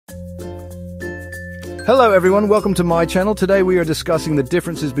Hello everyone, welcome to my channel. Today we are discussing the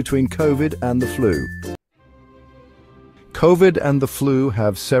differences between COVID and the flu. COVID and the flu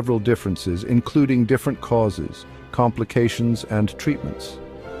have several differences, including different causes, complications, and treatments.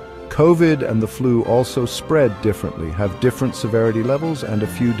 COVID and the flu also spread differently, have different severity levels and a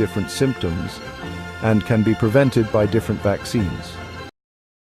few different symptoms, and can be prevented by different vaccines.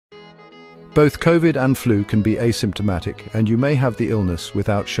 Both COVID and flu can be asymptomatic, and you may have the illness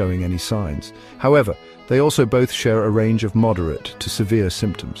without showing any signs. However, they also both share a range of moderate to severe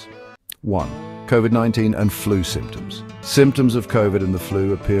symptoms. 1. COVID-19 and flu symptoms. Symptoms of COVID and the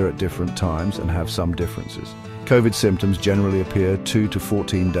flu appear at different times and have some differences. COVID symptoms generally appear 2 to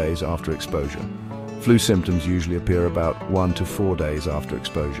 14 days after exposure. Flu symptoms usually appear about 1 to 4 days after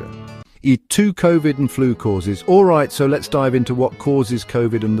exposure. Two COVID and flu causes. Alright, so let's dive into what causes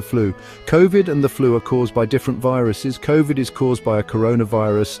COVID and the flu. COVID and the flu are caused by different viruses. COVID is caused by a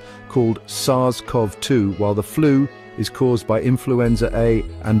coronavirus called SARS-CoV-2, while the flu is caused by influenza A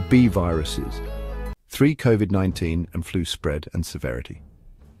and B viruses. 3. COVID-19 and flu spread and severity.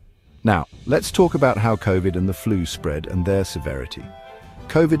 Now, let's talk about how COVID and the flu spread and their severity.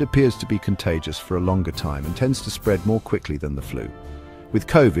 COVID appears to be contagious for a longer time and tends to spread more quickly than the flu. With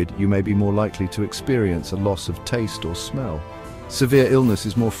COVID, you may be more likely to experience a loss of taste or smell. Severe illness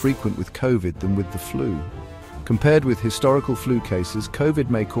is more frequent with COVID than with the flu. Compared with historical flu cases, COVID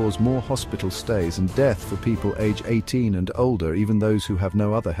may cause more hospital stays and death for people age 18 and older, even those who have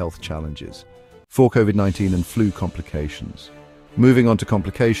no other health challenges. 4. COVID-19 and flu complications. Moving on to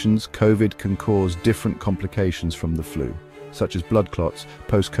complications, COVID can cause different complications from the flu, such as blood clots,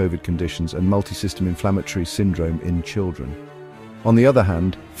 post-COVID conditions, and multisystem inflammatory syndrome in children. On the other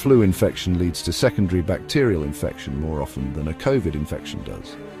hand, flu infection leads to secondary bacterial infection more often than a COVID infection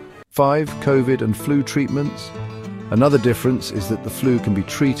does. 5. COVID and flu treatments. Another difference is that the flu can be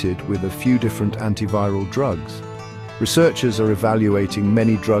treated with a few different antiviral drugs. Researchers are evaluating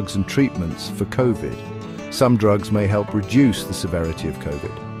many drugs and treatments for COVID. Some drugs may help reduce the severity of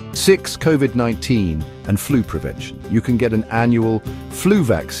COVID. 6. COVID-19 and flu prevention. You can get an annual flu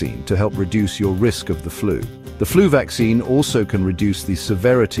vaccine to help reduce your risk of the flu. The flu vaccine also can reduce the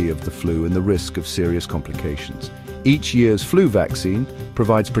severity of the flu and the risk of serious complications. Each year's flu vaccine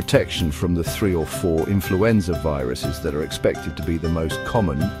provides protection from the 3 or 4 influenza viruses that are expected to be the most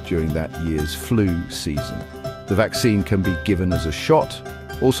common during that year's flu season. The vaccine can be given as a shot,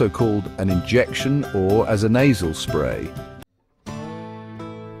 also called an injection, or as a nasal spray.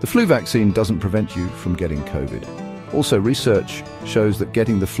 The flu vaccine doesn't prevent you from getting COVID. Also, research shows that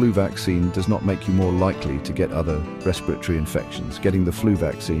getting the flu vaccine does not make you more likely to get other respiratory infections. Getting the flu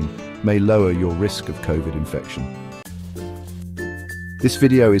vaccine may lower your risk of COVID infection. This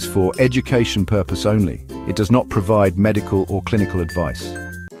video is for education purpose only. It does not provide medical or clinical advice.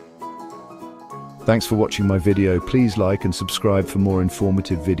 Thanks for watching my video. Please like and subscribe for more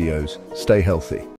informative videos. Stay healthy.